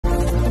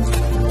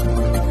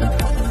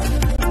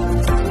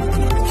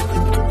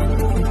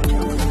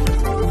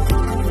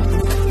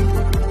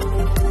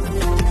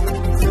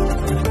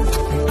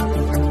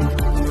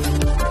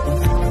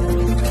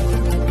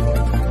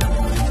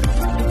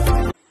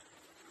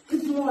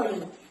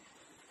polling.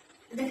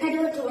 The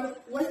Federal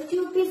was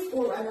to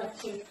peaceful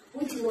election,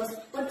 which was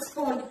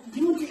postponed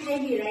due to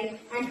heavy rain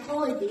and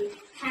holiday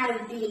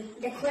had been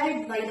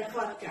declared by the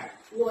collector,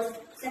 was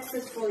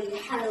successfully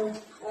held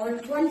on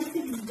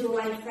 26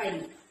 July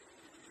Friday.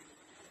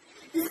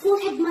 The school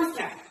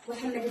headmaster,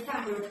 Muhammad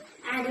Fahur,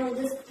 and all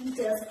the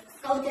teachers,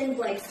 scouts and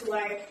guides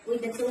were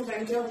with the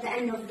children till the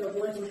end of the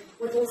voting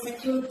with all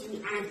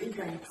security and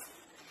eagerness.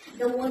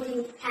 The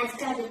voting had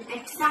started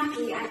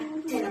exactly at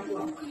 10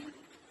 o'clock.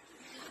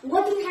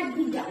 Voting had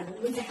been done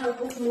with the help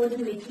of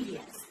modern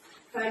materials.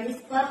 For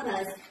this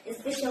purpose, a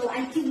special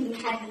activity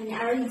had been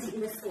arranged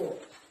in the school.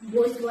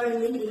 Boys were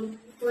leading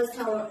first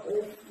hour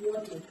of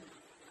voting.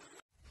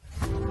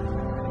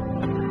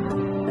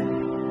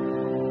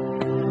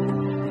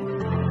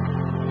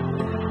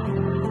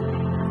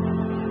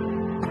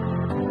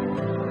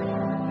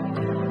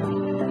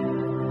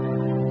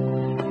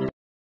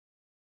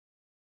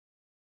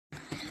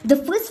 The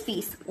first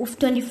phase of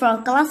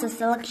 24 classes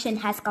selection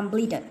has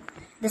completed.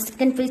 The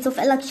second phase of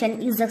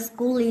election is a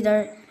school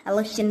leader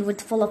election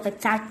with full of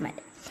excitement.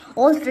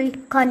 All three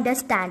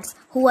contestants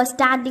who are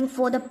standing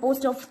for the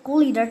post of school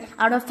leader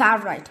are a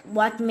favorite.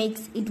 What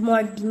makes it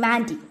more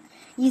demanding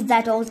is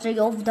that all three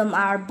of them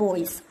are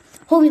boys.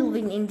 Who will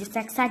win in this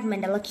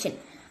excitement election?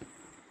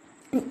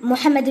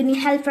 Muhammad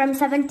Nihal from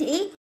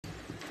 70A,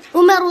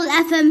 Umarul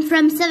FM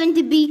from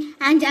 70B,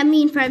 and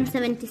Amin from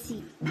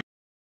 70C.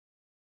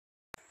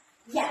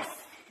 Yes,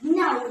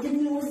 now the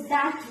news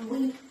that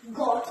we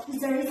got is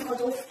the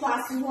result of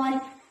class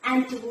 1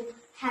 and 2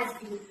 has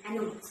been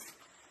announced.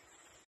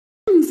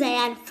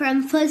 Zayan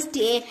from first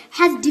A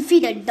has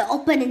defeated the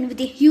opponent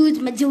with a huge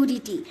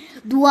majority.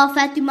 Dua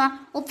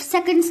Fatima of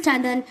second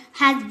standard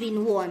has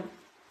been won.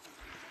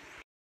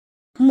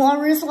 More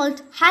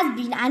result has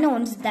been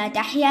announced that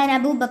Ahyan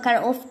Abu Bakr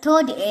of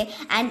 3rd A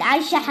and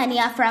Aisha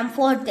Hania from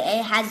 4th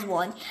A has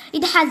won.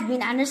 It has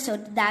been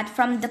understood that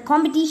from the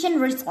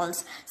competition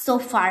results so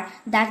far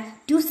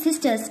that two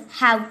sisters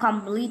have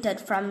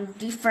completed from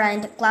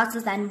different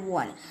classes and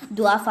won.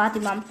 Dua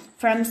Fatima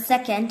from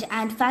 2nd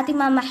and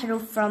Fatima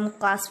Mahroof from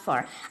class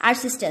 4 are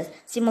sisters.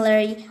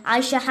 Similarly,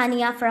 Aisha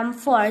Hania from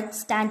 4th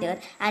standard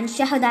and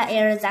Shahada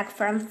Razak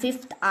from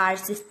 5th are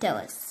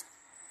sisters.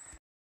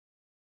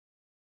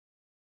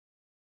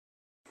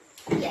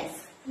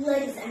 Yes,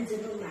 ladies and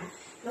gentlemen,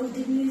 now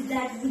the news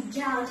that we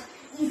got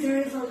is the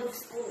result of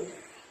school year.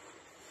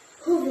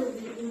 Who will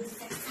be in this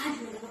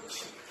excitement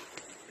election?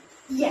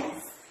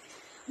 Yes,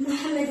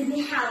 Muhammad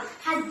Nihal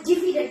has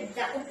defeated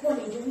the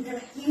opponent with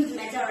a huge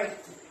majority.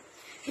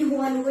 He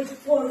won with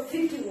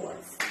 450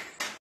 votes.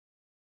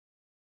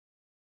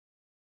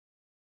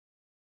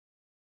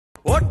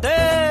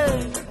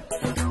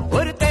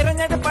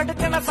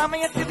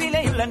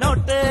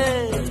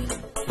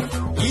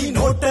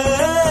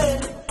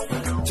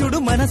 ചുടു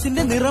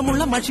മനസ്സിന്റെ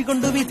നിറമുള്ള മഷി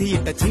കൊണ്ട്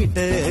വിധിയിട്ട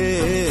ചീട്ട്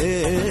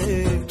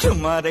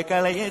ചുമ്മാതെ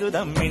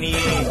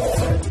കളയരുതമ്മിണിയെ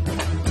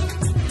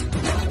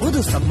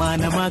പുതു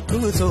സമ്മാനമാക്കൂ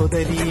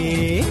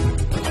സോദരിയെ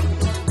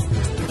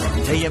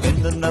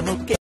ജയമെന്നും നമുക്ക്